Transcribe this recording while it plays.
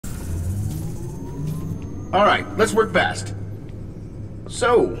Alright, let's work fast.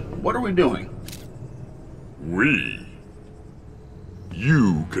 So, what are we doing? We?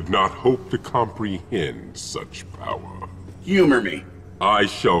 You could not hope to comprehend such power. Humor me. I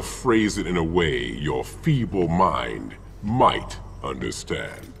shall phrase it in a way your feeble mind might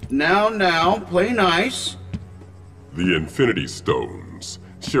understand. Now, play nice. The Infinity Stones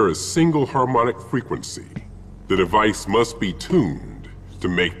share a single harmonic frequency. The device must be tuned to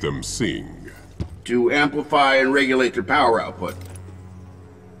make them sing. To amplify and regulate their power output.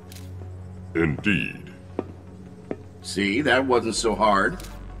 Indeed. See, that wasn't so hard.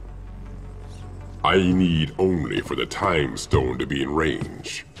 I need only for the Time Stone to be in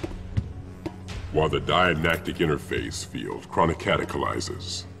range, while the dianactic interface field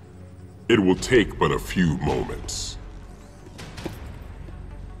chronocatechorizes. It will take but a few moments.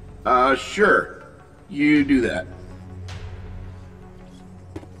 Sure. You do that.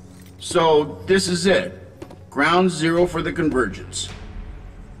 So, this is it. Ground zero for the convergence.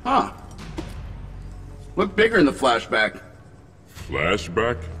 Huh. Look bigger in the flashback.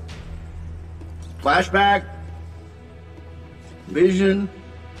 Flashback? Flashback. Vision.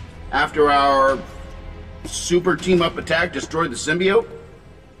 After our super team-up attack destroyed the symbiote.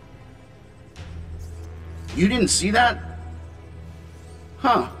 You didn't see that?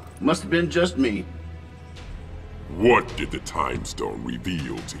 Huh. Must have been just me. What did the Time Stone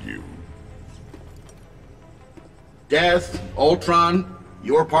reveal to you? Death, Ultron,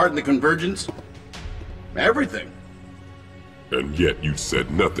 your part in the convergence. Everything. And yet you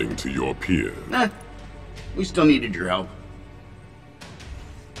said nothing to your peers. Nah. We still needed your help.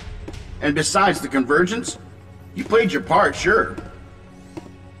 And besides the convergence, you played your part, sure.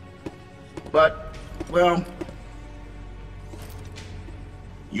 But, well,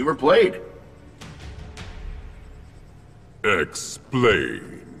 you were played.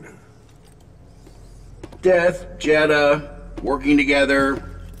 Explain. Death, Jeddah, working together,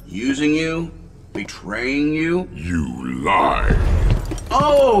 using you, betraying you. You lied.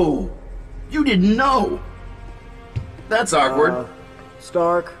 Oh! You didn't know! That's awkward.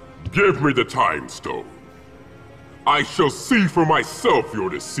 Stark? Give me the Time Stone. I shall see for myself your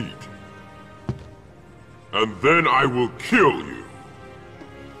deceit. And then I will kill you.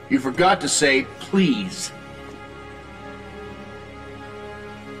 You forgot to say, please.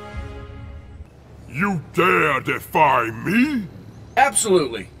 You dare defy me?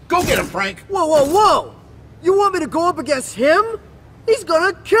 Absolutely. Go get him, Frank. Whoa! You want me to go up against him? He's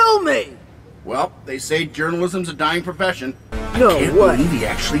gonna kill me! Well, they say journalism's a dying profession. No I can't way. believe he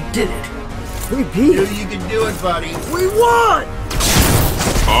actually did it. We beat Knew it. you could do it, buddy. We won!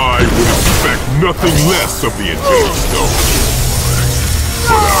 I would expect nothing less of the Infinity Stone.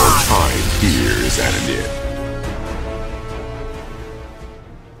 But our time here is at an end.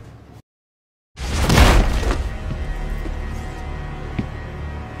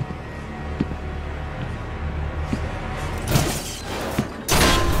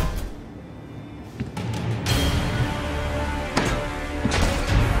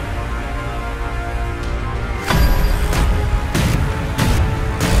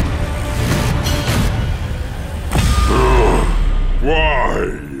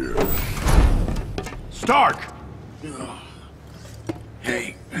 Why? Stark!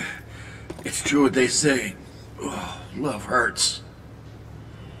 Hey, it's true what they say. Love hurts.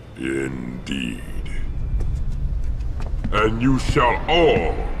 Indeed. And you shall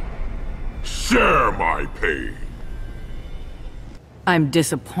all share my pain. I'm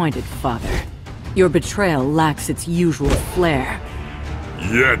disappointed, Father. Your betrayal lacks its usual flair.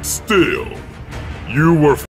 Yet still, you were